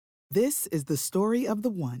This is the story of the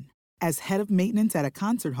one. As head of maintenance at a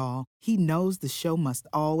concert hall, he knows the show must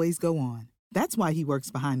always go on. That's why he works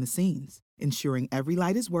behind the scenes, ensuring every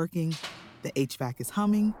light is working, the HVAC is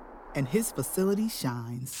humming, and his facility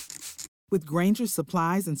shines. With Grainger's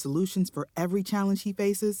supplies and solutions for every challenge he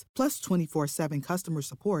faces, plus 24/7 customer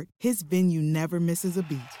support, his venue never misses a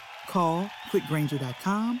beat. Call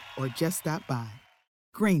quickgrainger.com or just stop by.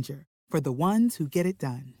 Grainger, for the ones who get it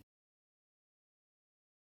done.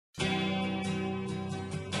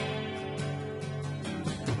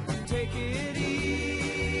 Take it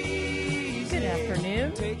easy. Good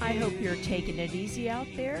afternoon. I hope you're taking it easy out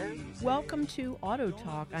there. Welcome to Auto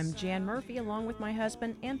Talk. I'm Jan Murphy along with my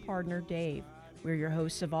husband and partner Dave. We're your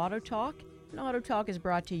hosts of Auto Talk, and Auto Talk is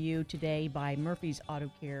brought to you today by Murphy's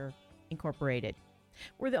Auto Care Incorporated.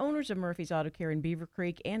 We're the owners of Murphy's Auto Care in Beaver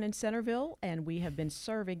Creek and in Centerville, and we have been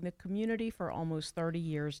serving the community for almost 30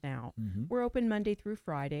 years now. We're open Monday through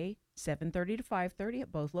Friday, 7:30 to 5:30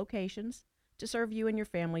 at both locations to serve you and your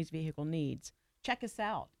family's vehicle needs. Check us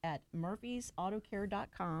out at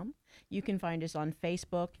murphysautocare.com. You can find us on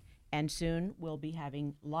Facebook, and soon we'll be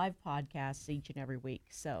having live podcasts each and every week.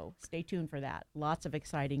 So stay tuned for that. Lots of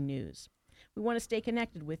exciting news. We want to stay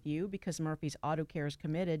connected with you because Murphy's Auto Care is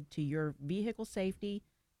committed to your vehicle safety,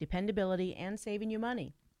 dependability, and saving you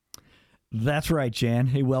money. That's right, Jan.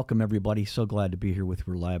 Hey, welcome, everybody. So glad to be here with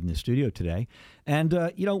you live in the studio today. And,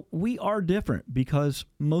 we are different because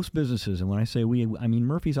most businesses, and when I say we, I mean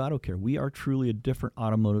Murphy's Auto Care, we are truly a different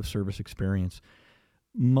automotive service experience.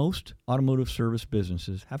 Most automotive service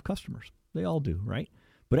businesses have customers. They all do, right?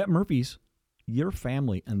 But at Murphy's, you're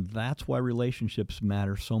family, and that's why relationships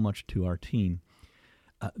matter so much to our team.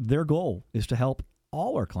 Their goal is to help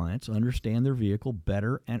all our clients understand their vehicle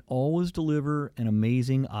better and always deliver an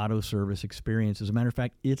amazing auto service experience. As a matter of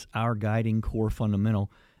fact, it's our guiding core fundamental,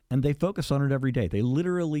 and they focus on it every day. They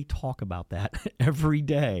literally talk about that every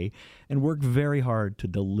day and work very hard to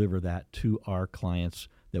deliver that to our clients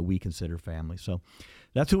that we consider family. So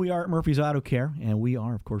that's who we are at Murphy's Auto Care, and we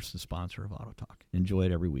are, of course, the sponsor of Auto Talk. Enjoy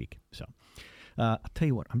it every week. So I'll tell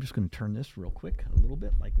you what, I'm just going to turn this real quick, a little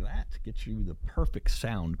bit like that, to get you the perfect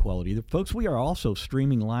sound quality. Folks, we are also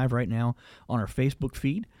streaming live right now on our Facebook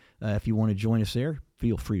feed. If you want to join us there,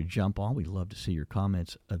 feel free to jump on. We'd love to see your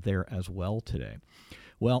comments there as well today.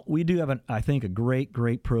 Well, we do have, I think, a great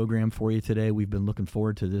program for you today. We've been looking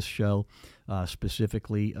forward to this show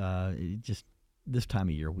specifically. Just this time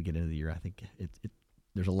of year, we get into the year, I think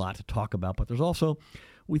there's a lot to talk about, but there's also,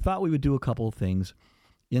 we thought we would do a couple of things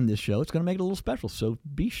in this show. It's going to make it a little special, so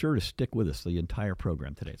be sure to stick with us the entire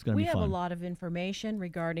program today. It's going to be fun. We have a lot of information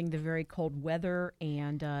regarding the very cold weather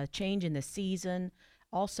and change in the season.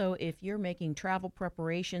 Also, if you're making travel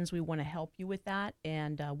preparations, we want to help you with that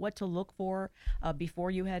and what to look for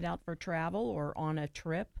before you head out for travel or on a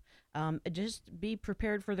trip. Just be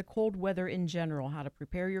prepared for the cold weather in general, how to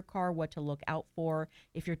prepare your car, what to look out for.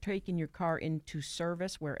 If you're taking your car into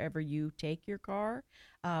service wherever you take your car,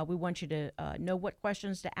 we want you to know what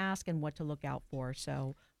questions to ask and what to look out for.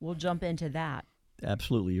 So we'll jump into that.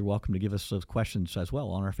 Absolutely. You're welcome to give us those questions as well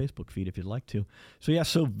on our Facebook feed if you'd like to.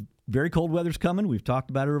 So very cold weather's coming. We've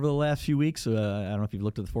talked about it over the last few weeks. I don't know if you've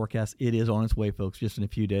looked at the forecast. It is on its way, folks, just in a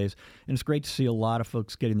few days. And it's great to see a lot of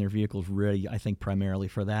folks getting their vehicles ready, I think primarily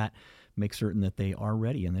for that. Make certain that they are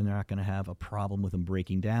ready and they're not going to have a problem with them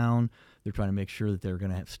breaking down. They're trying to make sure that they're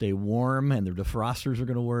going to stay warm and their defrosters are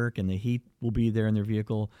going to work and the heat will be there in their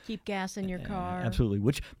vehicle. Keep gas in your car. Absolutely.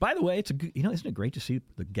 Which, by the way, it's isn't it great to see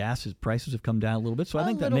the gas prices have come down a little bit? So I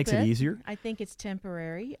think that makes it easier. I think it's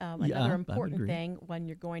temporary. Another important thing when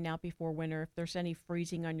you're going out before winter, if there's any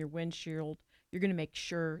freezing on your windshield, you're going to make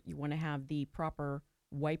sure you want to have the proper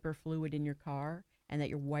wiper fluid in your car and that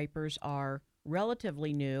your wipers are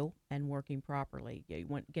relatively new and working properly. You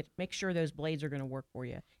want make sure those blades are going to work for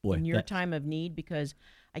you in your time of need, because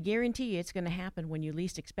I guarantee you it's going to happen when you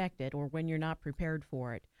least expect it or when you're not prepared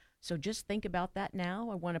for it. So just think about that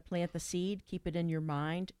now. I want to plant the seed, keep it in your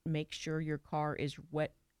mind, make sure your car is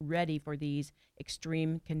ready for these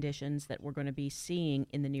extreme conditions that we're going to be seeing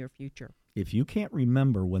in the near future. If you can't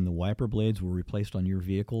remember when the wiper blades were replaced on your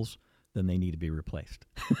vehicles, then they need to be replaced.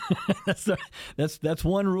 That's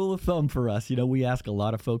one rule of thumb for us. We ask a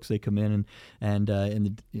lot of folks. They come in and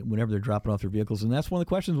whenever they're dropping off their vehicles, and that's one of the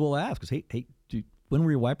questions we'll ask is, hey, when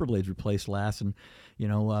were your wiper blades replaced last? And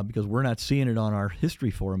because we're not seeing it on our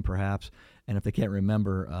history for them, perhaps. And if they can't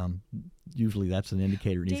remember, usually that's an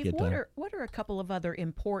indicator it needs to get done. What are a couple of other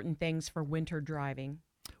important things for winter driving?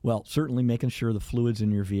 Well, certainly making sure the fluids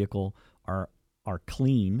in your vehicle are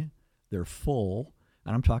clean, they're full.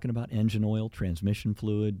 And I'm talking about engine oil, transmission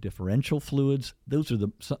fluid, differential fluids.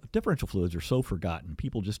 Differential fluids are so forgotten.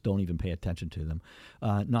 People just don't even pay attention to them.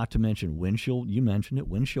 Not to mention windshield. You mentioned it,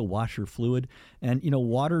 windshield washer fluid. And,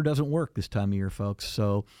 water doesn't work this time of year, folks.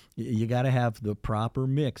 So you got to have the proper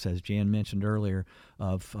mix, as Jan mentioned earlier,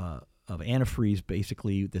 of antifreeze,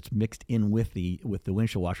 basically, that's mixed in with the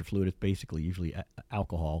windshield washer fluid. It's basically usually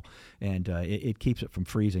alcohol, and it keeps it from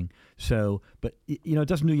freezing. So, but it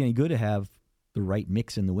doesn't do you any good to have the right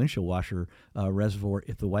mix in the windshield washer reservoir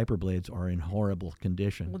if the wiper blades are in horrible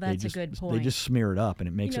condition. Well, that's a good point. They just smear it up, and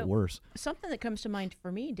it makes it worse. Something that comes to mind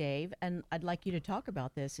for me, Dave, and I'd like you to talk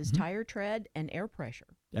about this, is tire tread and air pressure.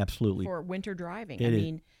 Absolutely. For winter driving.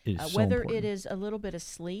 It is whether so it is a little bit of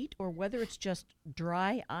sleet or whether it's just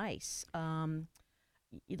dry ice.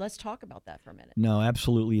 Let's talk about that for a minute. No,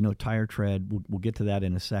 absolutely. Tire tread, we'll get to that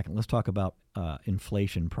in a second. Let's talk about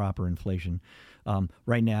inflation, proper inflation.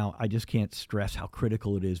 Right now, I just can't stress how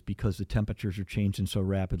critical it is because the temperatures are changing so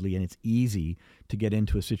rapidly, and it's easy to get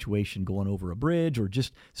into a situation going over a bridge or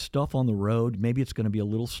just stuff on the road. Maybe it's going to be a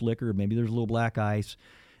little slicker. Maybe there's a little black ice.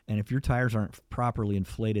 And if your tires aren't properly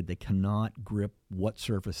inflated, they cannot grip what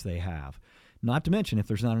surface they have. Not to mention, if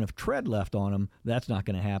there's not enough tread left on them, that's not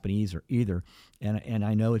going to happen either. And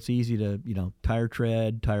I know it's easy to, tire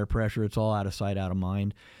tread, tire pressure, it's all out of sight, out of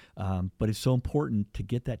mind. But it's so important to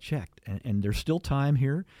get that checked. And there's still time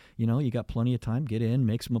here. You got plenty of time. Get in,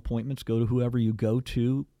 make some appointments, go to whoever you go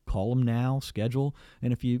to. Call them now, schedule.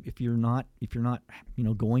 And if you're not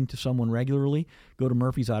going to someone regularly, go to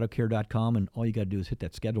murphysautocare.com, and all you got to do is hit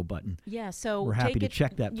that schedule button. Yeah, so we're happy to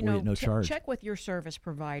check that for you at no charge. Check with your service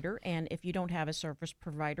provider, and if you don't have a service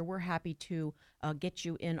provider, we're happy to get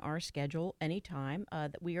you in our schedule anytime.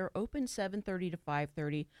 We are open 7:30 to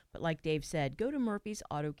 5:30, but like Dave said, go to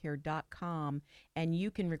murphysautocare.com, and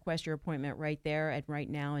you can request your appointment right there and right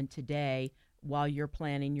now and today, while you're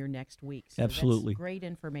planning your next week. So absolutely. That's great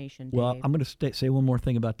information, Dave. Well, I'm going to say one more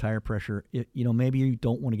thing about tire pressure. Maybe you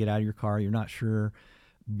don't want to get out of your car. You're not sure.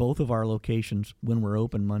 Both of our locations, when we're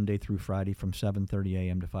open Monday through Friday from 7:30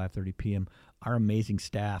 a.m. to 5:30 p.m., our amazing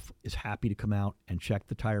staff is happy to come out and check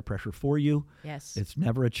the tire pressure for you. Yes. It's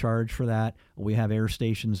never a charge for that. We have air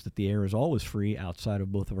stations that the air is always free outside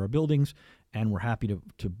of both of our buildings, and we're happy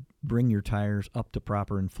to bring your tires up to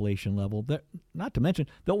proper inflation level. Not to mention,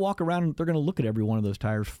 they'll walk around and they're going to look at every one of those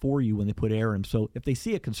tires for you when they put air in. So if they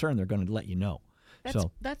see a concern, they're going to let you know.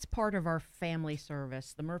 That's part of our family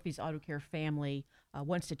service. The Murphy's Auto Care family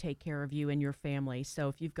wants to take care of you and your family. So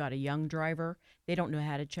if you've got a young driver, they don't know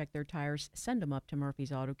how to check their tires, send them up to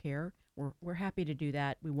Murphy's Auto Care. We're happy to do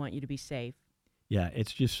that. We want you to be safe. Yeah,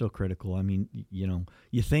 it's just so critical. I mean,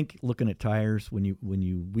 you think looking at tires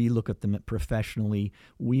we look at them professionally,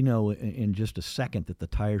 we know in just a second that the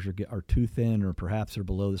tires are too thin or perhaps they're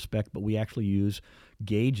below the spec. But we actually use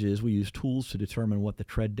gauges, we use tools to determine what the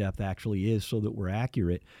tread depth actually is, so that we're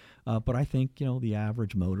accurate. But I think the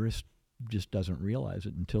average motorist just doesn't realize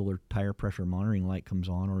it until their tire pressure monitoring light comes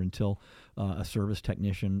on, or until a service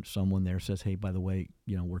technician, someone there says, "Hey, by the way,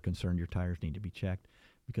 we're concerned your tires need to be checked."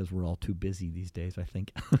 Because we're all too busy these days, I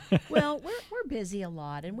think. Well, we're busy a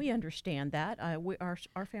lot, and we understand that.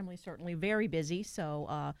 Our family's certainly very busy,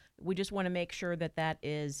 so we just want to make sure that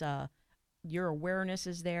is your awareness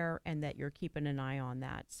is there and that you're keeping an eye on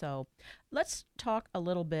that. So let's talk a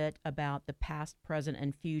little bit about the past, present,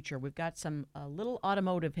 and future. We've got some little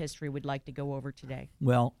automotive history we'd like to go over today.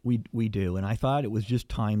 Well, we do, and I thought it was just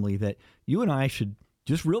timely that you and I should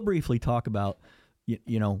just real briefly talk about,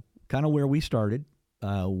 kind of where we started.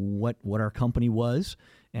 What our company was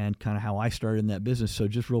and kind of how I started in that business. So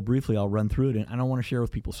just real briefly, I'll run through it, and I don't want to share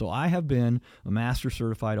with people. So I have been a master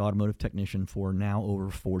certified automotive technician for now over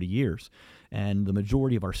 40 years, and the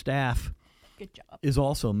majority of our staff Good job. is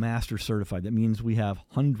also master certified. That means we have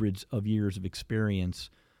hundreds of years of experience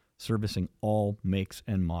servicing all makes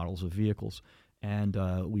and models of vehicles. And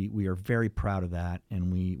we are very proud of that,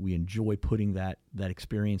 and we enjoy putting that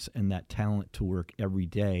experience and that talent to work every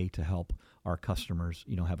day to help our customers,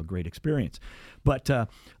 have a great experience. But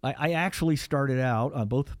I actually started out,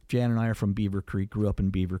 both Jan and I are from Beaver Creek, grew up in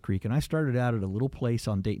Beaver Creek, and I started out at a little place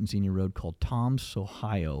on Dayton Xenia Road called Tom's,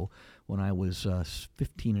 Ohio, when I was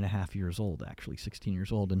 15 and a half years old, actually 16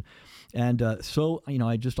 years old. So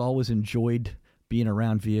I just always enjoyed being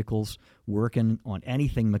around vehicles, working on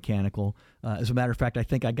anything mechanical. As a matter of fact, I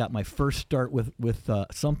think I got my first start with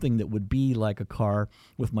something that would be like a car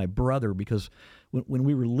with my brother, because when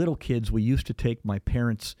we were little kids, we used to take my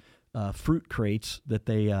parents' fruit crates that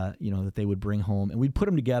they would bring home, and we'd put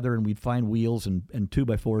them together, and we'd find wheels and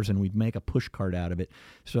 2x4s, and we'd make a push cart out of it.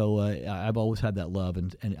 So I've always had that love,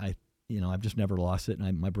 and I I've just never lost it,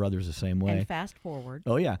 and my brother's the same way. And fast forward.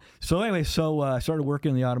 Oh, yeah. So anyway, I started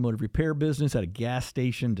working in the automotive repair business at a gas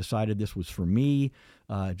station, decided this was for me,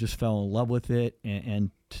 just fell in love with it,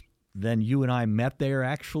 and then you and I met there,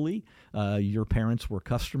 actually. Your parents were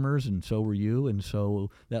customers, and so were you, and so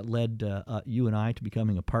that led you and I to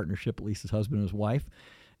becoming a partnership, at least as husband and his wife.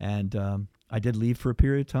 And I did leave for a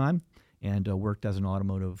period of time and worked as an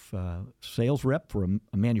automotive sales rep for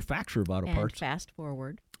a manufacturer of auto parts. Fast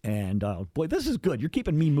forward. And boy, this is good. You're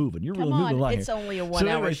keeping me moving. You're Come really moving on, along it's here. only a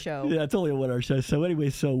one-hour show. Yeah, it's only a 1 hour show. So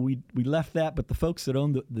anyway, we left that, but the folks that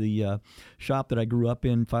owned the shop that I grew up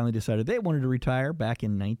in finally decided they wanted to retire back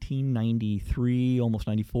in 1993, almost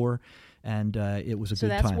 94, and it was a good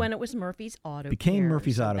time. So that's when it was Murphy's Auto Care. Became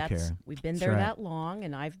Murphy's Auto Care. We've been That's there right. that long,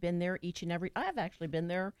 and I've been there I've actually been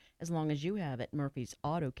there as long as you have at Murphy's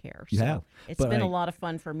Auto Care. You So have. It's But been a lot of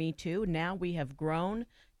fun for me, too. Now we have grown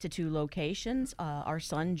to 2 locations. Our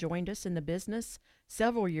son joined us in the business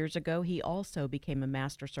several years ago. He also became a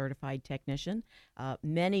master certified technician.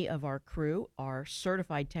 Many of our crew are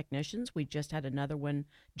certified technicians. We just had another one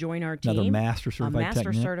join our team. Another master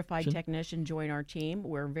certified certified technician join our team.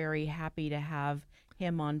 We're very happy to have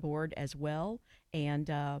him on board as well. And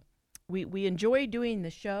we enjoy doing the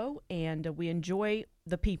show, and we enjoy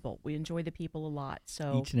the people. We enjoy the people a lot.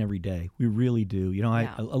 So Each and every day. We really do.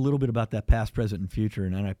 Yeah. A little bit about that past, present, and future,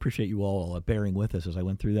 and I appreciate you all bearing with us as I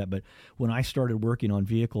went through that. But when I started working on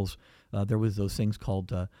vehicles, there was those things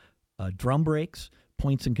called drum brakes,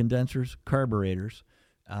 points and condensers, carburetors,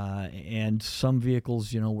 and some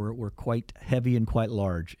vehicles, were quite heavy and quite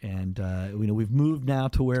large. And we've moved now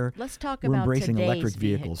to where let's talk we're about embracing today's electric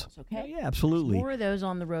vehicles. Okay, Yeah, absolutely. There's more of those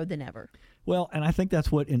on the road than ever. Well, and I think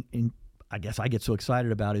that's what I guess I get so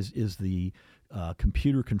excited about is the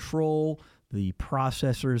computer control, the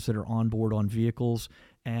processors that are on board on vehicles.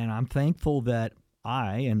 And I'm thankful that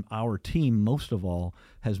I and our team, most of all,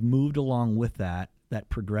 has moved along with that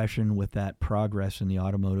progression, with that progress in the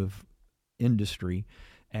automotive industry.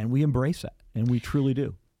 And we embrace that, and we truly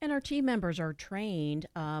do. And our team members are trained,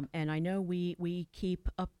 and I know we keep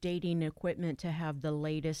updating equipment to have the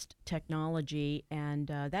latest technology, and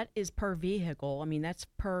that is per vehicle. I mean, that's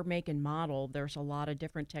per make and model. There's a lot of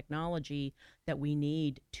different technology that we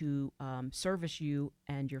need to service you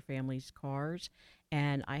and your family's cars.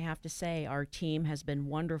 And I have to say, our team has been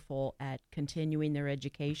wonderful at continuing their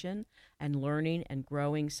education and learning and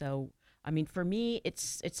growing. So, I mean, for me,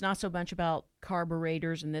 it's not so much about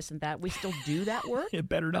carburetors and this and that. We still do that work. It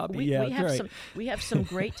better not be. We have some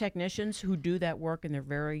great technicians who do that work, and they're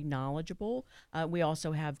very knowledgeable. We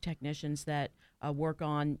also have technicians that work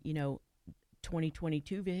on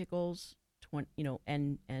 2022 vehicles,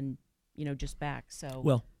 just back.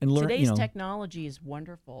 So today's technology is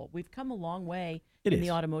wonderful. We've come a long way in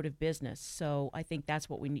the automotive business. So I think that's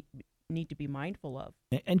what we need to be mindful of.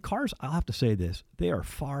 And cars, I'll have to say this, they are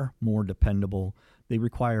far more dependable. They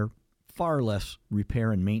require far less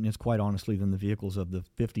repair and maintenance, quite honestly, than the vehicles of the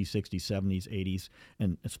 50s, 60s, 70s, 80s,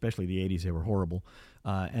 and especially the 80s. They were horrible,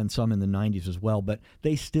 and some in the 90s as well. But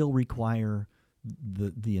they still require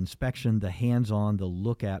the inspection, the hands-on, the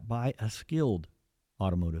look at by a skilled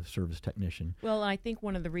automotive service technician. Well, I think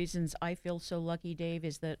one of the reasons I feel so lucky, Dave,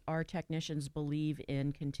 is that our technicians believe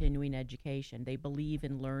in continuing education. They believe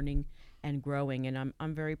in learning and growing, and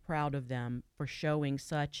I'm very proud of them for showing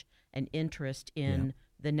such an interest in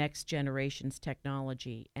the next generation's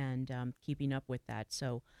technology and keeping up with that.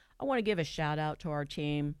 So I want to give a shout out to our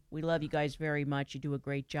team. We love you guys very much. You do a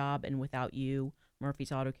great job, and without you,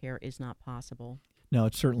 Murphy's Auto Care is not possible. No,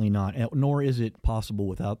 it's certainly not, nor is it possible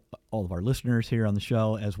without all of our listeners here on the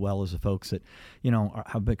show, as well as the folks that,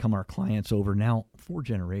 have become our clients over now 4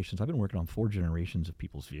 generations. I've been working on 4 generations of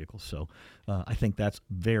people's vehicles, so I think that's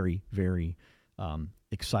very, very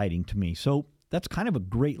exciting to me. So that's kind of a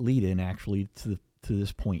great lead-in, actually, to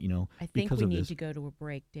this point, I think we need to go to a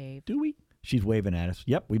break, Dave. Do we? She's waving at us.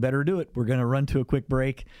 Yep, we better do it. We're going to run to a quick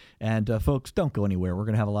break, and folks, don't go anywhere. We're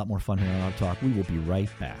going to have a lot more fun here on Auto Talk. We will be right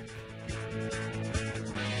back.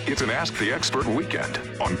 It's an Ask the Expert weekend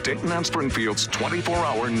on Dayton and Springfield's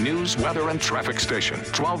 24-hour news, weather, and traffic station,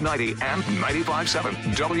 1290 and 95.7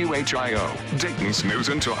 WHIO, Dayton's News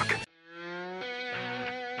and Talk.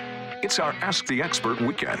 It's our Ask the Expert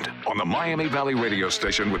weekend on the Miami Valley radio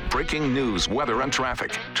station with breaking news, weather, and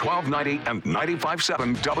traffic, 1290 and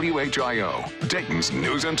 95.7 WHIO, Dayton's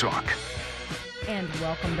News and Talk. And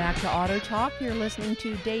welcome back to Auto Talk. You're listening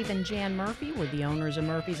to Dave and Jan Murphy. We're the owners of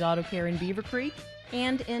Murphy's Auto Care in Beaver Creek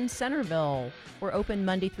and in Centerville. We're open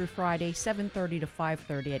Monday through Friday, 7:30 to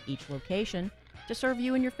 5:30 at each location. to serve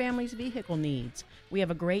you and your family's vehicle needs. We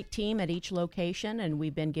have a great team at each location, and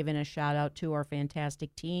we've been giving a shout out to our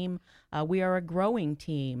fantastic team. We are a growing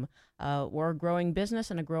team. We're a growing business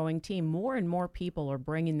and a growing team. More and more people are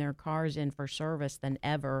bringing their cars in for service than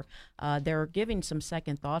ever. They're giving some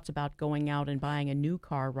second thoughts about going out and buying a new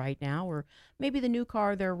car right now, or maybe the new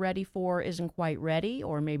car they're ready for isn't quite ready,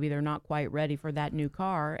 or maybe they're not quite ready for that new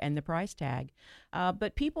car and the price tag.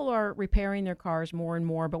 But people are repairing their cars more and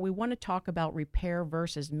more, but we want to talk about repair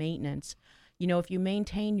versus maintenance. You know, if you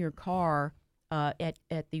maintain your car at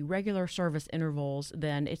the regular service intervals,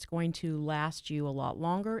 then it's going to last you a lot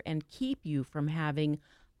longer and keep you from having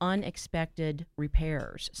unexpected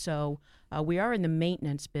repairs. So we are in the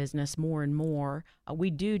maintenance business more and more.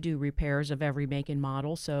 We do repairs of every make and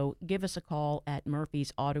model. So give us a call at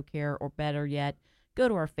Murphy's Auto Care, or better yet, go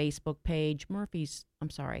to our Facebook page, go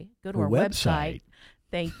to our website.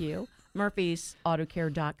 Thank you.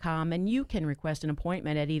 murphysautocare.com, and you can request an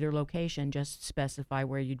appointment at either location. Just specify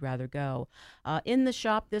where you'd rather go. In the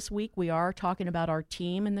shop this week, we are talking about our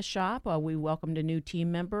team in the shop. We welcomed a new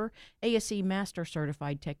team member, ASE Master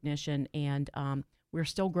Certified Technician, and we're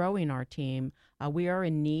still growing our team. We are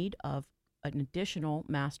in need of an additional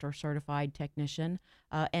Master Certified Technician,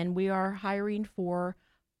 and we are hiring for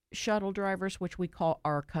shuttle drivers, which we call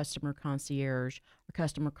our customer concierge. Our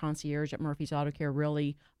customer concierge at Murphy's Auto Care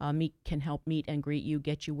really can help meet and greet you,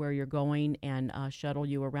 get you where you're going, and shuttle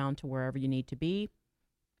you around to wherever you need to be.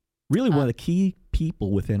 Really one of the key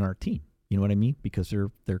people within our team. You know what I mean? Because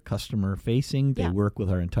they're customer facing. They work with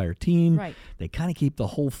our entire team. Right. They kind of keep the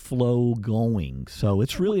whole flow going. So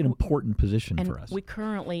it's really an important position for us. We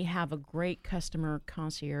currently have a great customer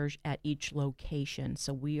concierge at each location.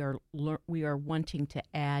 So we are wanting to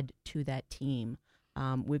add to that team.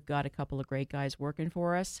 We've got a couple of great guys working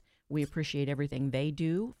for us. We appreciate everything they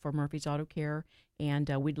do for Murphy's Auto Care, and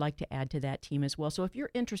we'd like to add to that team as well. So if you're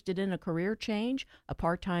interested in a career change, a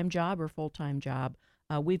part-time job or full-time job,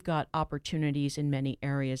 we've got opportunities in many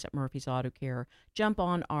areas at Murphy's Auto Care. Jump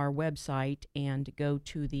on our website and go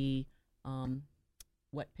to the,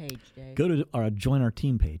 what page, Dave? Go to our Join Our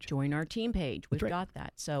Team page. Join Our Team page. We've right. got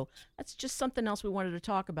that. So that's just something else we wanted to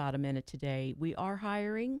talk about a minute today. We are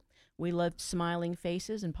hiring. We love smiling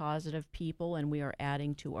faces and positive people, and we are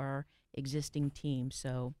adding to our existing team.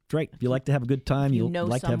 So That's right. If you like to have a good time, you know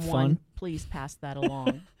like to have someone, fun. please pass that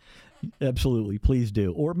along. Absolutely. Please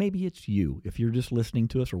do. Or maybe it's you. If you're just listening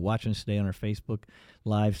to us or watching us today on our Facebook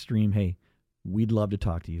live stream, hey, we'd love to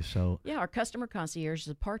talk to you. So yeah, our customer concierge is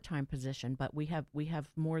a part-time position, but we have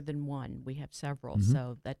more than one. We have several. Mm-hmm.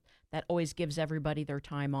 So that always gives everybody their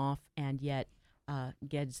time off, and yet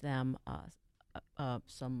gives them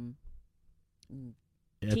some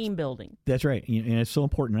team building. That's right. And it's so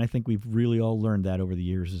important. And I think we've really all learned that over the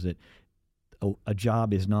years, is that a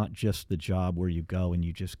job is not just the job where you go and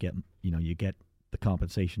you just get, you get the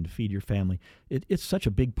compensation to feed your family. It's such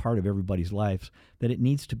a big part of everybody's lives that it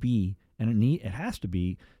needs to be, and it has to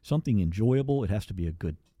be something enjoyable. It has to be a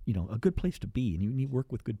good place to be, and you need to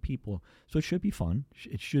work with good people. So it should be fun.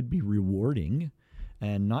 It should be rewarding,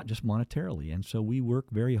 and not just monetarily. And so we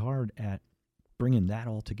work very hard at bringing that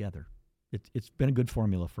all together. It's been a good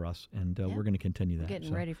formula for us, and we're going to continue that. We're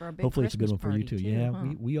getting ready for a big hopefully Christmas it's a good one for you too. Yeah,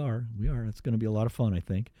 huh? we are. It's going to be a lot of fun, I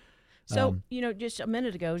think. So, just a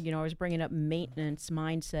minute ago, I was bringing up maintenance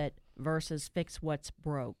mindset versus fix what's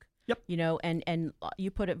broke. Yep. And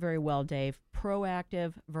you put it very well, Dave.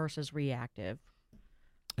 Proactive versus reactive.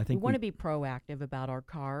 I think we want to be proactive about our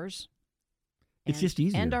cars. It's just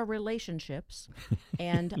easier. And our relationships.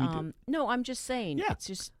 And no, I'm just saying, it's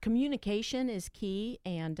just communication is key,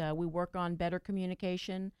 and we work on better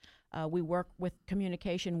communication. We work with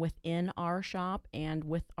communication within our shop and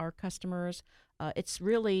with our customers. It's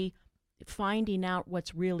really finding out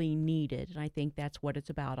what's really needed, and I think that's what it's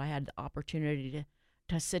about. I had the opportunity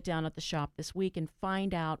to sit down at the shop this week and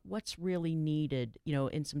find out what's really needed,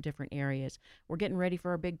 in some different areas. We're getting ready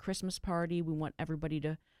for a big Christmas party. We want everybody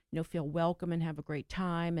to feel welcome and have a great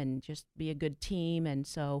time and just be a good team. And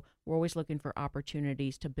so we're always looking for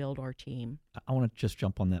opportunities to build our team. I want to just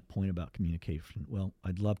jump on that point about communication. Well,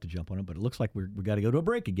 I'd love to jump on it, but it looks like we got to go to a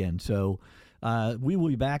break again. So we will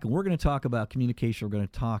be back, and we're going to talk about communication. We're going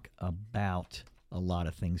to talk about a lot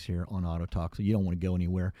of things here on Auto Talk, so you don't want to go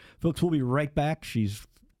anywhere. Folks, we'll be right back. She's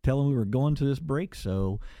telling me we're going to this break,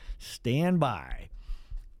 so stand by.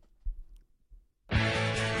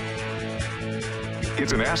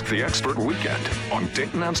 It's an Ask the Expert weekend on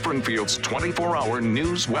Dayton and Springfield's 24-hour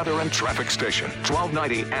news, weather, and traffic station,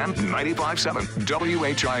 1290 and 95.7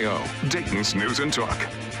 WHIO, Dayton's News and Talk.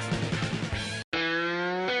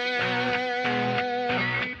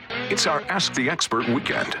 It's our Ask the Expert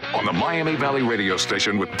weekend on the Miami Valley radio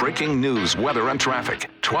station with breaking news, weather, and traffic.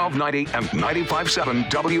 1290 and 95.7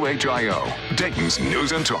 WHIO, Dayton's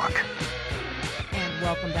News and Talk. And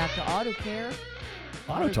welcome back to Auto Care.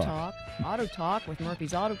 Auto Talk. Auto Talk with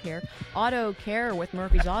Murphy's Auto Care. Auto Care with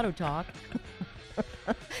Murphy's Auto Talk.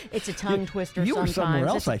 It's a tongue twister you sometimes. You were somewhere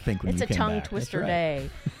else, I think, when you came back. It's a tongue twister day.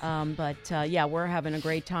 But yeah, we're having a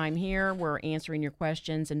great time here. We're answering your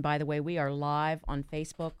questions. And by the way, we are live on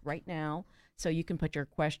Facebook right now. So you can put your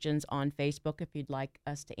questions on Facebook if you'd like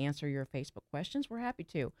us to answer your Facebook questions. We're happy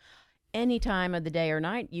to. Any time of the day or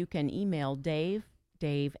night, you can email Dave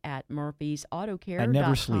at murphysautocare.com. I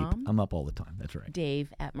never sleep. I'm up all the time. That's right.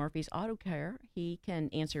 Dave at Murphy's Auto Care. He can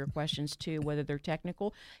answer your questions too, whether they're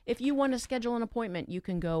technical. If you want to schedule an appointment, you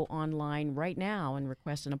can go online right now and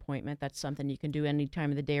request an appointment. That's something you can do any time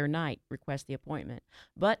of the day or night, request the appointment.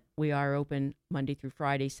 But we are open Monday through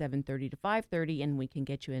Friday, 7:30 to 5:30, and we can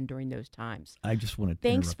get you in during those times. I just want to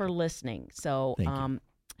Thanks for listening. So, Thank you.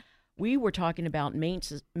 We were talking about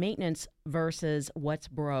maintenance versus what's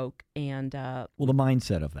broke, and the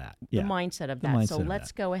mindset of that. Yeah. The mindset of that. So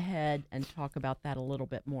let's go ahead and talk about that a little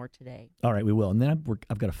bit more today. All right, we will. And then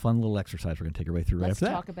I've got a fun little exercise we're going to take our way through right after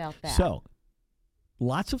that. Let's talk about that. So,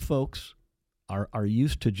 lots of folks are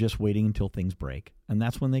used to just waiting until things break, and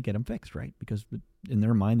that's when they get them fixed, right? Because in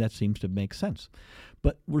their mind, that seems to make sense.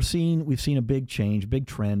 But we've seen a big change, big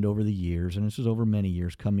trend over the years, and this is over many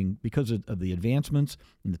years coming because of the advancements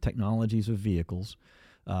and the technologies of vehicles.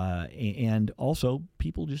 And also,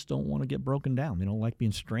 people just don't want to get broken down. They don't like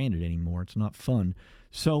being stranded anymore. It's not fun.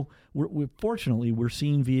 So fortunately, we're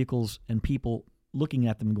seeing vehicles and people looking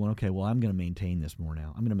at them and going, okay, well, I'm going to maintain this more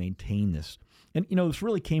now. I'm going to maintain this. And, this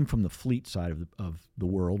really came from the fleet side of the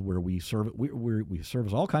world where we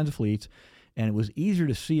service all kinds of fleets. And it was easier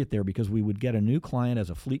to see it there because we would get a new client as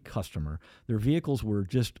a fleet customer. Their vehicles were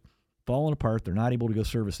just falling apart. They're not able to go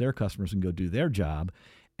service their customers and go do their job.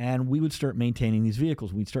 And we would start maintaining these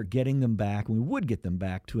vehicles. We'd start getting them back, and we would get them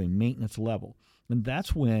back to a maintenance level. And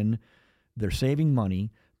that's when they're saving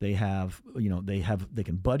money. They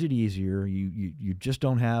can budget easier. You just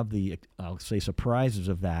don't have the, I'll say, surprises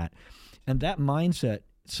of that. And that mindset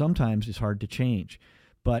sometimes is hard to change.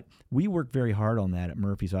 But we work very hard on that at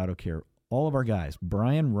Murphy's Auto Care. All of our guys,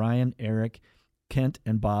 Brian, Ryan, Eric, Kent,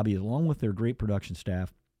 and Bobby, along with their great production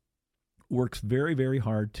staff, works very, very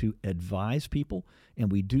hard to advise people, and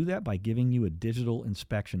we do that by giving you a digital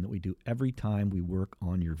inspection that we do every time we work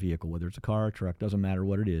on your vehicle, whether it's a car or truck, doesn't matter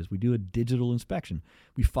what it is. We do a digital inspection.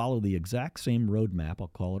 We follow the exact same roadmap, I'll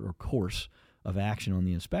call it, or course of action on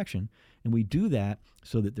the inspection, and we do that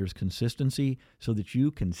so that there's consistency, so that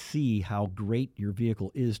you can see how great your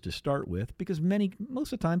vehicle is to start with, because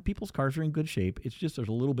most of the time, people's cars are in good shape. It's just there's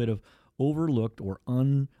a little bit of overlooked or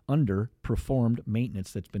underperformed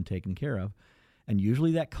maintenance that's been taken care of. And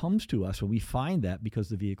usually that comes to us when we find that because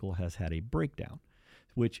the vehicle has had a breakdown,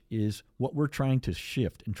 which is what we're trying to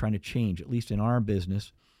shift and trying to change, at least in our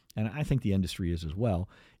business, and I think the industry is as well,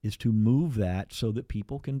 is to move that so that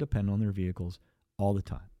people can depend on their vehicles all the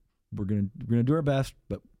time. We're going to do our best,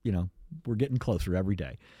 but we're getting closer every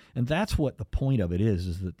day. And that's what the point of it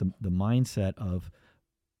is that the mindset of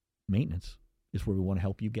maintenance is where we want to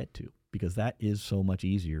help you get to, because that is so much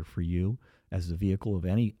easier for you as a vehicle of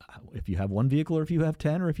any, if you have one vehicle or if you have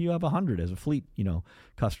 10 or if you have 100 as a fleet,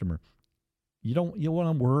 customer. You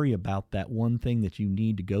want to worry about that one thing that you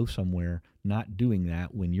need to go somewhere, not doing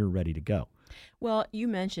that when you're ready to go. Well, you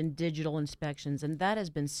mentioned digital inspections, and that has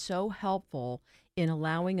been so helpful in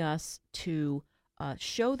allowing us to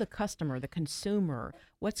show the customer, the consumer,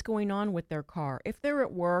 what's going on with their car. If they're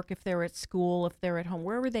at work, if they're at school, if they're at home,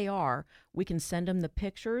 wherever they are, we can send them the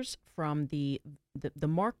pictures from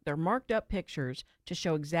their marked up pictures to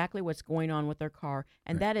show exactly what's going on with their car,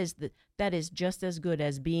 and right. that is just as good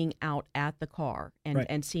as being out at the car and right.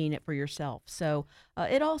 and seeing it for yourself. So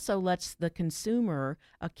it also lets the consumer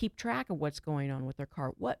keep track of what's going on with their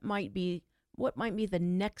car. What might be the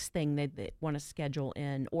next thing they want to schedule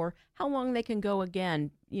in, or how long they can go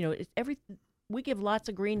again. We give lots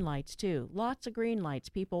of green lights too. Lots of green lights.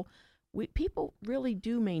 People really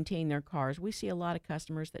do maintain their cars. We see a lot of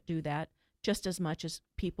customers that do that just as much as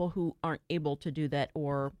people who aren't able to do that,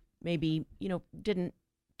 or maybe didn't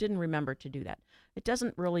remember to do that. It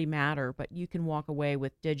doesn't really matter, but you can walk away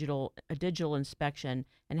with a digital inspection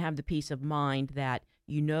and have the peace of mind that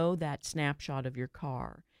that snapshot of your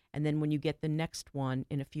car. And then when you get the next one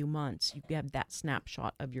in a few months, you have that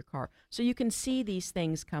snapshot of your car. So you can see these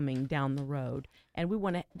things coming down the road. And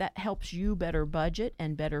that helps you better budget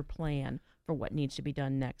and better plan for what needs to be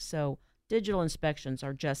done next. So digital inspections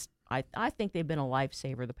are just, I think they've been a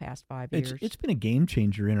lifesaver the past 5 years. It's been a game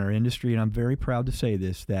changer in our industry, and I'm very proud to say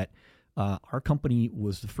this, that our company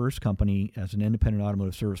was the first company as an independent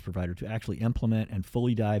automotive service provider to actually implement and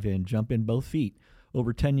fully dive in, jump in both feet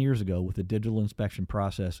over 10 years ago with the digital inspection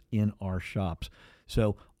process in our shops.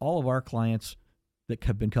 So all of our clients that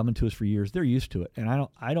have been coming to us for years, they're used to it. And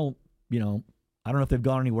I don't know if they've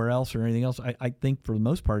gone anywhere else or anything else. I think for the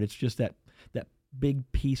most part, it's just that big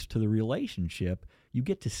piece to the relationship. You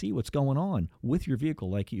get to see what's going on with your vehicle,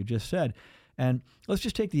 like you just said. And let's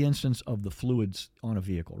just take the instance of the fluids on a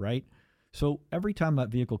vehicle, right? So every time that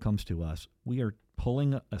vehicle comes to us, we are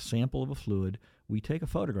pulling a sample of a fluid. We take a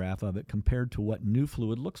photograph of it compared to what new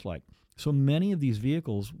fluid looks like. So many of these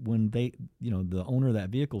vehicles, when the owner of that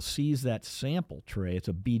vehicle sees that sample tray, it's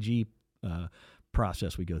a BG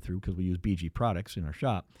process we go through because we use BG products in our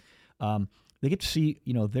shop. They get to see,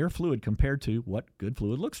 their fluid compared to what good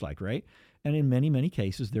fluid looks like, right? And in many, many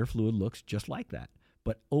cases, their fluid looks just like that.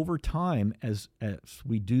 But over time, as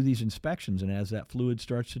we do these inspections and as that fluid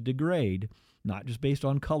starts to degrade, not just based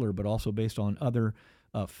on color, but also based on other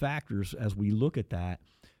factors, as we look at that,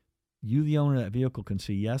 you, the owner of that vehicle, can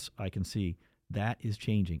see, yes, I can see that is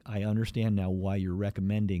changing. I understand now why you're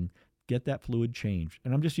recommending get that fluid changed.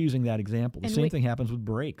 And I'm just using that example. The same thing happens with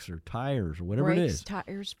brakes or tires or whatever it is.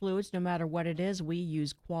 Tires, fluids, no matter what it is, we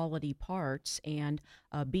use quality parts. And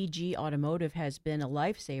BG Automotive has been a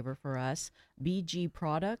lifesaver for us. BG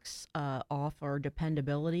products offer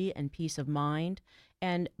dependability and peace of mind.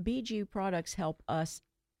 And BG products help us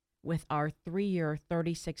with our 3-year,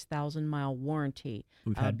 36,000-mile warranty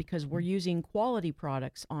because we're using quality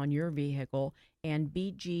products on your vehicle, and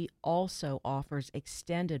BG also offers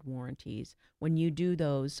extended warranties. When you do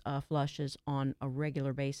those flushes on a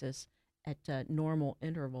regular basis at normal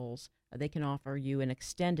intervals, they can offer you an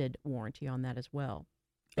extended warranty on that as well.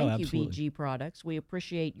 Thank you, BG Products. We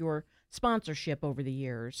appreciate your sponsorship over the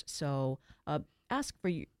years. So ask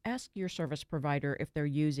your service provider if they're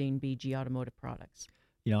using BG Automotive products.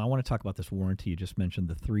 I want to talk about this warranty. You just mentioned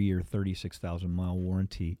the 3-year, 36,000-mile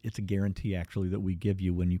warranty. It's a guarantee, actually, that we give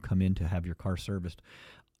you when you come in to have your car serviced.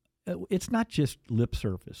 It's not just lip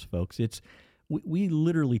service, folks. We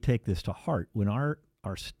literally take this to heart. When our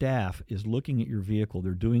staff is looking at your vehicle,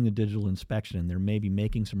 they're doing a digital inspection, and they're maybe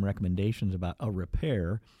making some recommendations about a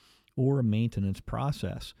repair or a maintenance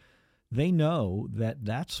process. They know that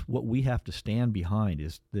that's what we have to stand behind,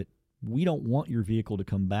 is that we don't want your vehicle to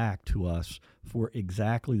come back to us for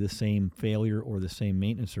exactly the same failure or the same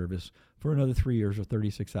maintenance service for another 3 years or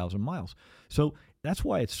 36,000 miles. So that's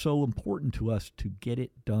why it's so important to us to get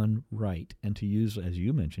it done right and to use, as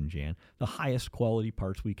you mentioned, Jan, the highest quality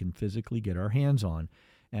parts we can physically get our hands on.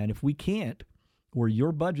 And if we can't, or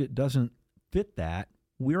your budget doesn't fit that,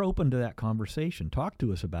 we're open to that conversation. Talk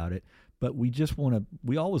to us about it. But we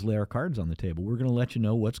always lay our cards on the table. We're going to let you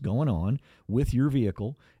know what's going on with your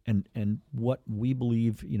vehicle and what we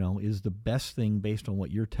believe, is the best thing based on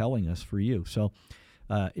what you're telling us for you. So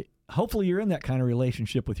hopefully you're in that kind of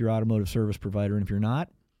relationship with your automotive service provider. And if you're not,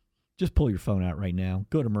 just pull your phone out right now.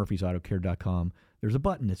 Go to murphysautocare.com. There's a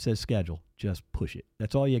button that says schedule. Just push it.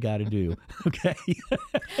 That's all you got to do. Okay.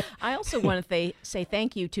 I also want to say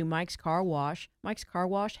thank you to Mike's Car Wash. Mike's Car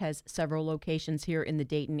Wash has several locations here in the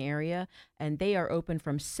Dayton area, and they are open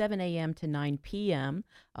from 7 a.m. to 9 p.m.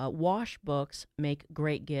 Wash books make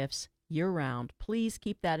great gifts year-round. Please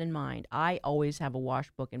keep that in mind. I always have a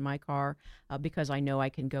wash book in my car because I know I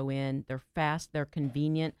can go in. They're fast, they're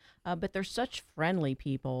convenient, but they're such friendly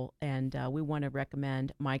people, and we want to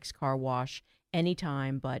recommend Mike's Car Wash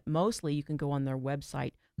anytime, but mostly you can go on their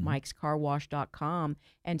website, mikescarwash.com,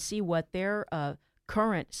 and see what their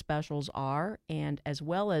current specials are, and as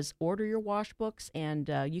well as order your wash books. And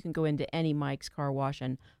you can go into any Mike's Car Wash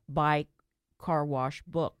and buy car wash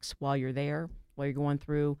books while you're there, while you're going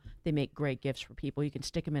through. They make great gifts for people. You can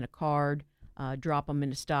stick them in a card, drop them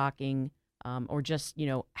in a stocking, or just,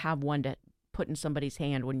 have one to put in somebody's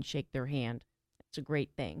hand when you shake their hand. It's a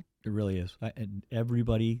great thing. It really is. And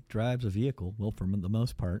everybody drives a vehicle, well, for the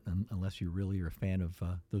most part, unless you really are a fan of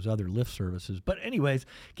those other lift services. But anyways,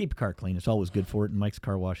 keep your car clean. It's always good for it, and Mike's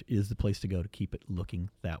Car Wash is the place to go to keep it looking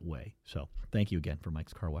that way. So thank you again for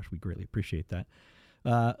Mike's Car Wash. We greatly appreciate that.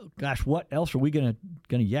 Gosh, what else are we gonna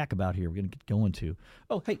yak about here? We're going to get going to.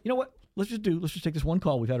 Oh, hey, you know what? Let's just take this one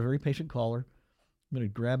call. We've had a very patient caller. I'm going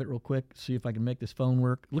to grab it real quick, see if I can make this phone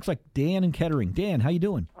work. Looks like Dan in Kettering. Dan, how you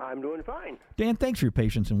doing? I'm doing fine. Dan, thanks for your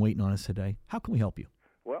patience and waiting on us today. How can we help you?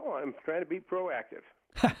 Well, I'm trying to be proactive.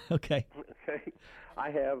 Okay. Okay. I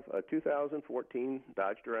have a 2014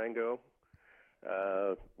 Dodge Durango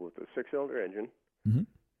with a 6-cylinder engine,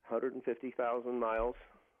 150,000 miles,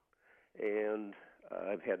 and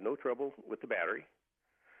I've had no trouble with the battery.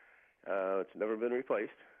 It's never been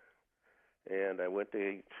replaced. And I went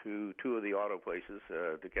to two of the auto places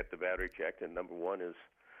to get the battery checked, and number one is,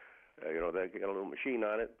 they got a little machine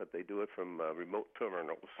on it, but they do it from remote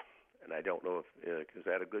terminals. And I don't know if is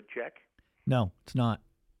that a good check? No, it's not.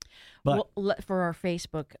 But well, for our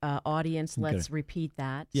Facebook audience, let's repeat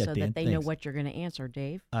that so Dan, that they know what you're going to answer,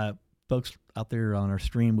 Dave. Folks out there on our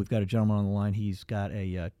stream, we've got a gentleman on the line. He's got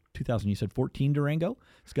a 2014 Durango.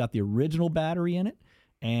 It's got the original battery in it,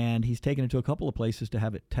 and he's taken it to a couple of places to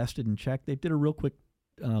have it tested and checked. They did a real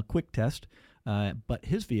quick test, but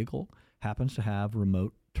his vehicle happens to have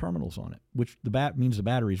remote terminals on it, which means the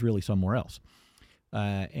battery is really somewhere else.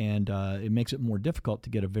 And it makes it more difficult to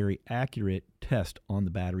get a very accurate test on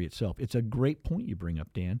the battery itself. It's a great point you bring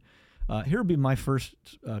up, Dan. Here would be my first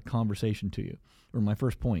conversation to you, or my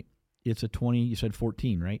first point. It's a you said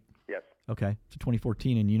 14, right? Yes. Okay, it's a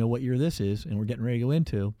 2014, and you know what year this is, and we're getting ready to go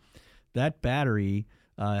into. That battery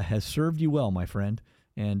has served you well, my friend,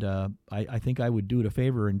 and I think I would do it a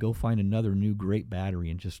favor and go find another new great battery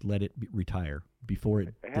and just let it retire before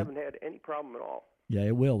it. I haven't had any problem at all. Yeah,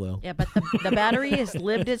 it will, though. Yeah, but the battery has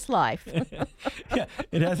lived its life. Yeah,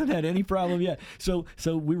 it hasn't had any problem yet. So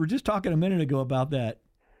we were just talking a minute ago about that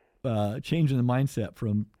changing the mindset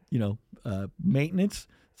from, maintenance.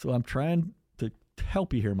 So I'm trying to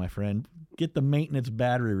help you here, my friend. Get the maintenance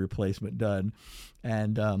battery replacement done.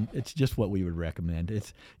 And it's just what we would recommend.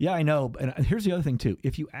 I know. And here's the other thing, too.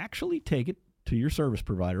 If you actually take it to your service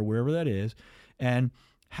provider, wherever that is, and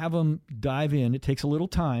have them dive in. It takes a little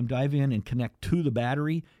time. Dive in and connect to the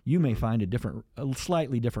battery. You may find a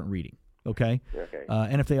slightly different reading. Okay. Okay.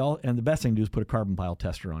 And the best thing to do is put a carbon pile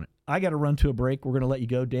tester on it. I got to run to a break. We're going to let you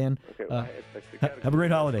go, Dan. Okay. Well, have a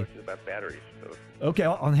great holiday. About batteries. So. Okay.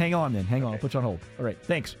 Hang on then. Hang on. I'll put you on hold. All right.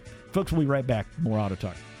 Thanks, folks. We'll be right back. More Auto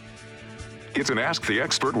Talk. It's an Ask the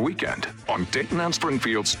Expert weekend on Dayton and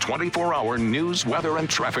Springfield's 24-hour news, weather, and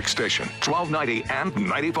traffic station, 1290 and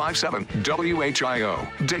 95.7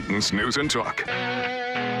 WHIO, Dayton's News and Talk.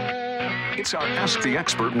 It's our Ask the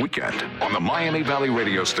Expert weekend on the Miami Valley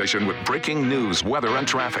radio station with breaking news, weather, and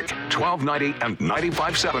traffic, 1290 and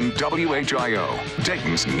 95.7 WHIO,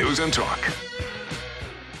 Dayton's News and Talk.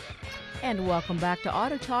 And welcome back to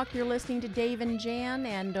Auto Talk. You're listening to Dave and Jan,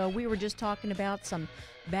 and we were just talking about some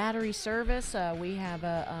battery service. We have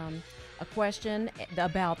a question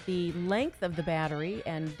about the length of the battery,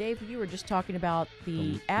 and Dave, you were just talking about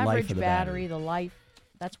the average battery, the life.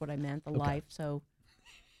 That's what I meant, the life. So,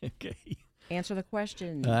 okay, answer the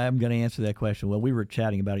question. I'm going to answer that question. Well, we were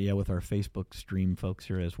chatting about it, with our Facebook stream folks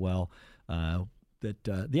here as well. That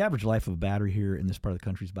the average life of a battery here in this part of the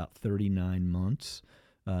country is about 39 months,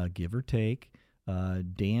 give or take.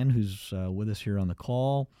 Dan, who's with us here on the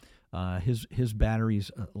call. His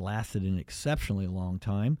batteries lasted an exceptionally long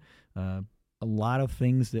time. A lot of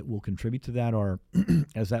things that will contribute to that are,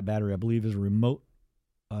 as that battery, I believe, is a remote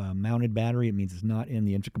mounted battery. It means it's not in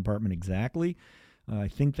the engine compartment exactly. I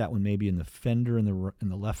think that one may be in the fender in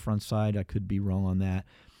the left front side. I could be wrong on that.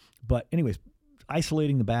 But anyways,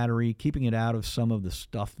 isolating the battery, keeping it out of some of the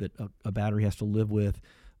stuff that a battery has to live with,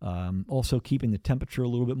 also keeping the temperature a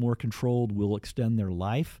little bit more controlled will extend their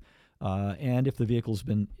life. And if the vehicle's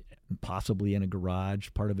been possibly in a garage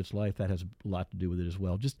part of its life, that has a lot to do with it as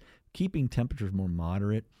well. Just keeping temperatures more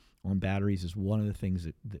moderate on batteries is one of the things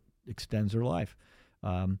that extends their life.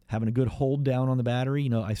 Having a good hold down on the battery.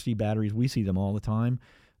 I see batteries, we see them all the time,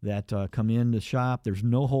 that come in the shop. There's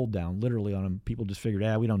no hold down literally on them. People just figured,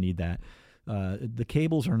 we don't need that. The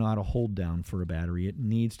cables are not a hold down for a battery. It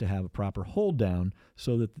needs to have a proper hold down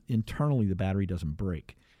so that internally the battery doesn't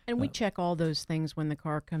break. And we check all those things when the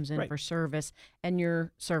car comes in for service, and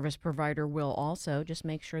your service provider will also just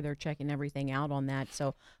make sure they're checking everything out on that.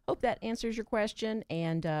 So hope that answers your question.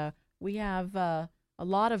 And we have a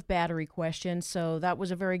lot of battery questions, so that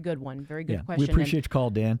was a very good one. Very good question. We appreciate your call,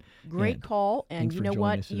 Dan. Great call. And you know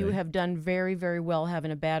what? You today. have done very, very well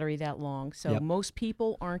having a battery that long. So most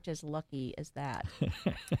people aren't as lucky as that.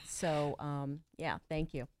 So,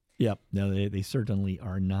 thank you. Yep. No, they certainly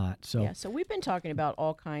are not. So so we've been talking about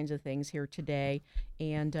all kinds of things here today,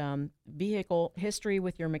 and vehicle history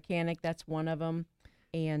with your mechanic, that's one of them.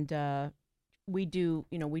 And we do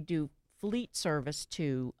fleet service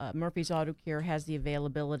too. Murphy's Auto Care has the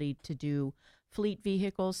availability to do fleet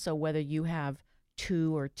vehicles. So whether you have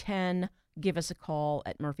 2 or 10, give us a call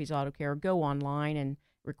at Murphy's Auto Care. Go online and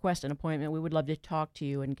request an appointment. We would love to talk to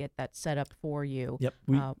you and get that set up for you. Yep,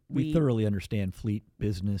 we thoroughly understand fleet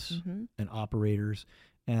business and operators,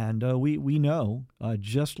 and we know,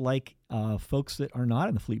 just like folks that are not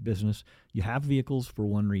in the fleet business, you have vehicles for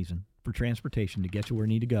one reason, for transportation to get you where you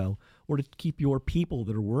need to go, or to keep your people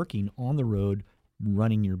that are working on the road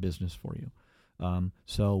running your business for you.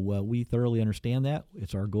 So we thoroughly understand that.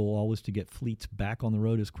 It's our goal always to get fleets back on the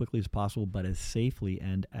road as quickly as possible, but as safely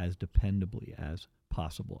and as dependably as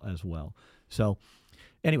possible as well. So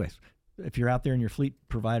anyways, if you're out there and you're a fleet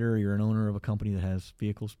provider or you're an owner of a company that has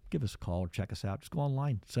vehicles, give us a call or check us out. Just go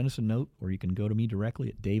online, send us a note, or you can go to me directly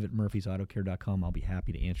at dave@murphysautocare.com. I'll be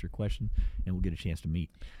happy to answer your question, and we'll get a chance to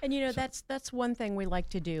meet. And, that's one thing we like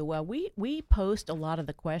to do. Well, we post a lot of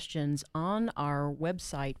the questions on our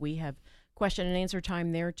website. We have question and answer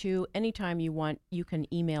time there, too. Anytime you want, you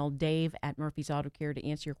can email Dave at Murphy's Auto Care to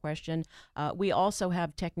answer your question. We also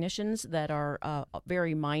have technicians that are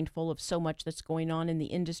very mindful of so much that's going on in the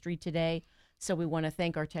industry today. So we want to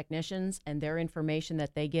thank our technicians and their information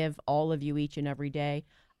that they give all of you each and every day.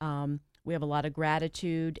 We have a lot of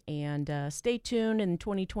gratitude, and stay tuned in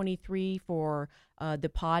 2023 for the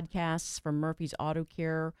podcasts from Murphy's Auto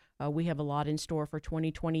Care. We have a lot in store for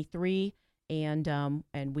 2023.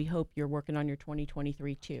 And we hope you're working on your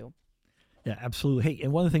 2023 too. Yeah, absolutely. Hey,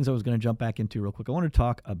 and one of the things I was going to jump back into real quick, I want to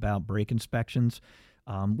talk about brake inspections.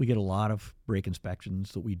 We get a lot of brake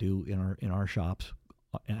inspections that we do in our shops,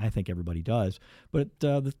 and I think everybody does. But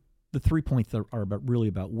the 3 points are really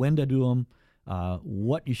about when to do them,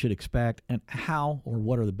 what you should expect, and how or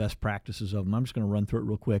what are the best practices of them. I'm just going to run through it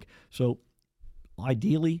real quick. So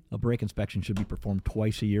ideally, a brake inspection should be performed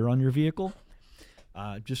twice a year on your vehicle.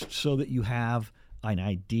 Just so that you have an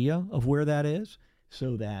idea of where that is,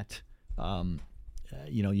 so that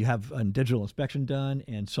you have a digital inspection done,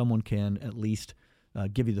 and someone can at least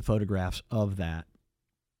give you the photographs of that.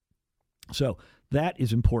 So that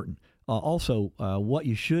is important. Also, what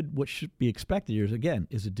should be expected here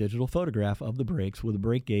is a digital photograph of the brakes with a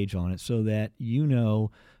brake gauge on it, so that you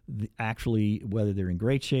know actually whether they're in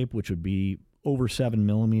great shape, which would be over 7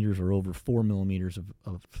 millimeters or over 4 millimeters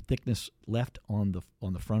of thickness left on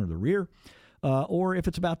the front or the rear, or if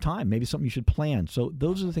it's about time, maybe something you should plan. So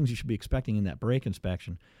those are the things you should be expecting in that brake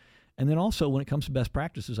inspection. And then also when it comes to best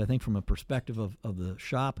practices, I think from a perspective of the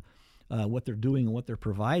shop, what they're doing and what they're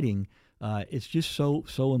providing, it's just so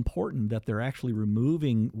important that they're actually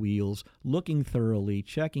removing wheels, looking thoroughly,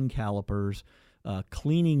 checking calipers,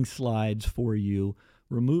 cleaning slides for you,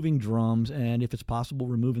 removing drums, and if it's possible,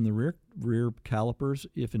 removing the rear calipers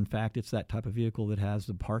if in fact it's that type of vehicle that has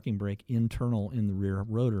the parking brake internal in the rear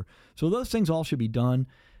rotor. So those things all should be done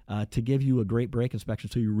to give you a great brake inspection,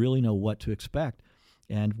 so you really know what to expect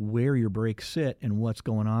and where your brakes sit and what's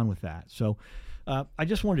going on with that. So I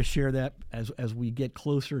just wanted to share that as we get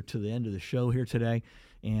closer to the end of the show here today,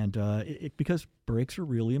 and because brakes are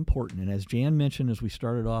really important. And as Jan mentioned as we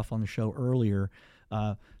started off on the show earlier,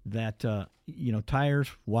 tires,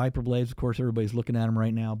 wiper blades, of course, everybody's looking at them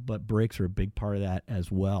right now, but brakes are a big part of that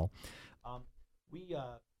as well.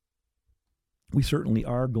 We certainly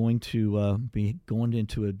are going to be going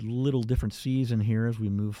into a little different season here as we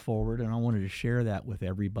move forward, and I wanted to share that with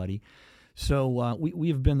everybody. So we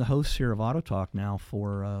have been the hosts here of Auto Talk now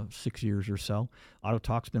for 6 years or so. Auto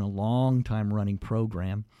Talk's been a long time running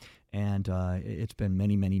program, and it's been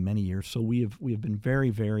many, many, many years. So we have been very,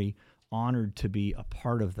 very honored to be a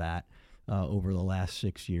part of that over the last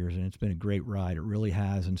 6 years, and it's been a great ride. It really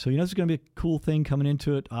has. And so, this is going to be a cool thing coming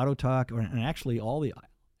into it, Auto Talk, and actually all the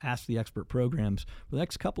Ask the Expert programs for the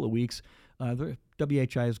next couple of weeks. The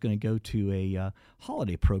WHI is going to go to a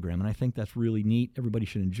holiday program, and I think that's really neat. Everybody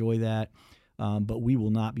should enjoy that, but we will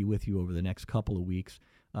not be with you over the next couple of weeks.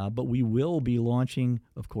 But we will be launching,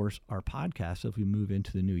 of course, our podcast as we move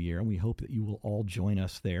into the new year, and we hope that you will all join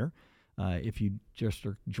us there. If you just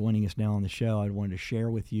are joining us now on the show, I wanted to share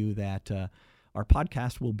with you that our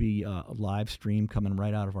podcast will be a live stream coming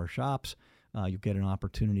right out of our shops. You'll get an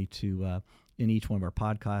opportunity to, in each one of our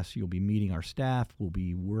podcasts, you'll be meeting our staff. We'll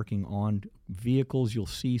be working on vehicles. You'll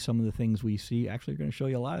see some of the things we see. Actually, we're going to show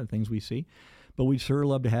you a lot of the things we see. But we'd sure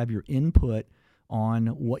love to have your input on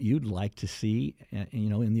what you'd like to see,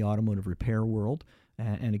 in the automotive repair world.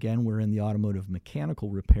 And again, we're in the automotive mechanical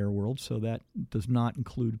repair world, so that does not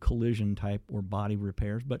include collision type or body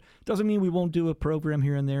repairs. But it doesn't mean we won't do a program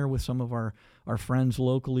here and there with some of our friends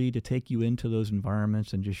locally to take you into those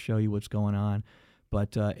environments and just show you what's going on.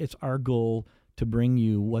 But it's our goal to bring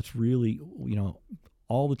you what's really,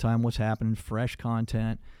 all the time what's happening, fresh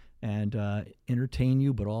content, and entertain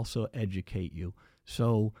you, but also educate you.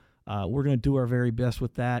 So we're going to do our very best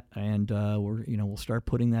with that, and we'll start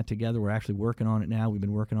putting that together. We're actually working on it now. We've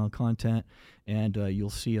been working on content, and you'll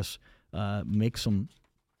see us make some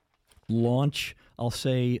launch,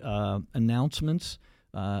 announcements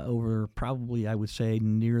over probably, I would say,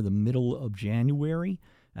 near the middle of January.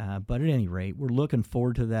 But at any rate, we're looking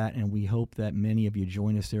forward to that, and we hope that many of you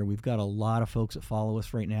join us there. We've got a lot of folks that follow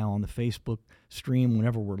us right now on the Facebook stream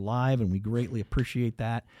whenever we're live, and we greatly appreciate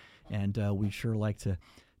that. And we'd sure like to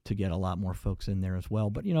get a lot more folks in there as well.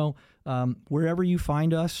 But, wherever you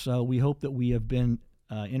find us, we hope that we have been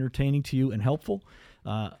entertaining to you and helpful.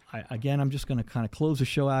 I'm just going to kind of close the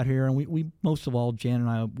show out here. And we most of all, Jan and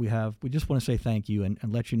I, we just want to say thank you and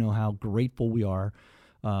let you know how grateful we are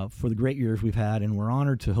for the great years we've had. And we're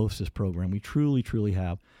honored to host this program. We truly, truly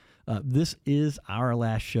have. This is our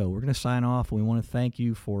last show. We're going to sign off. And we want to thank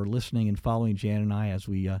you for listening and following Jan and I as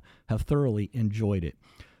we have thoroughly enjoyed it.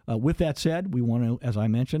 With that said, we want to, as I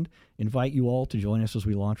mentioned, invite you all to join us as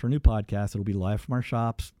we launch our new podcast. It'll be live from our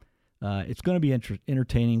shops. It's going to be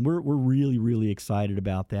entertaining. We're really, really excited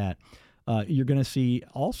about that. You're going to see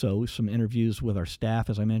also some interviews with our staff,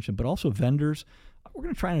 as I mentioned, but also vendors. We're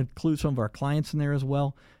going to try and include some of our clients in there as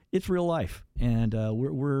well. It's real life, and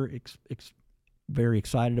we're very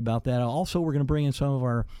excited about that. Also, we're going to bring in some of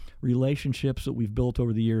our relationships that we've built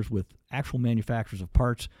over the years with actual manufacturers of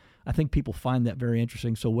parts. I think people find that very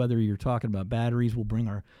interesting. So whether you're talking about batteries, we'll bring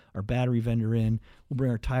our battery vendor in. We'll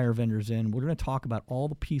bring our tire vendors in. We're going to talk about all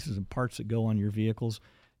the pieces and parts that go on your vehicles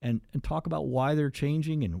and talk about why they're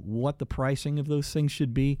changing and what the pricing of those things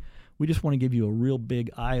should be. We just want to give you a real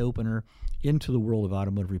big eye-opener into the world of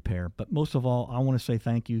automotive repair. But most of all, I want to say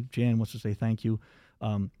thank you. Jan wants to say thank you.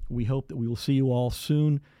 We hope that we will see you all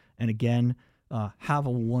soon. And again, have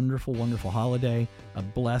a wonderful, wonderful holiday, a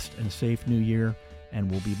blessed and safe new year. And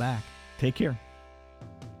we'll be back. Take care.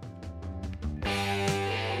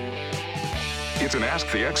 It's an Ask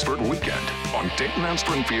the Expert weekend on Dayton and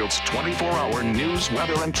Springfield's 24-hour news,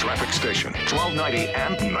 weather, and traffic station, 1290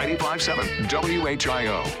 and 95.7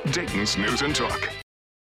 WHIO, Dayton's News and Talk.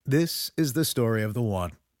 This is the story of the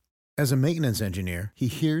one. As a maintenance engineer, he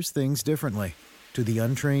hears things differently. To the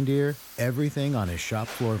untrained ear, everything on his shop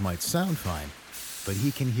floor might sound fine, but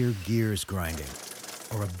he can hear gears grinding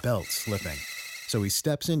or a belt slipping. So he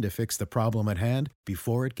steps in to fix the problem at hand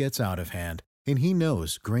before it gets out of hand. And he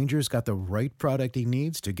knows Grainger's got the right product he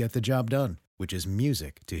needs to get the job done, which is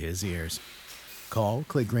music to his ears. Call,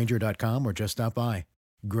 click Grainger.com, or just stop by.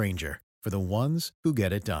 Grainger, for the ones who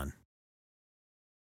get it done.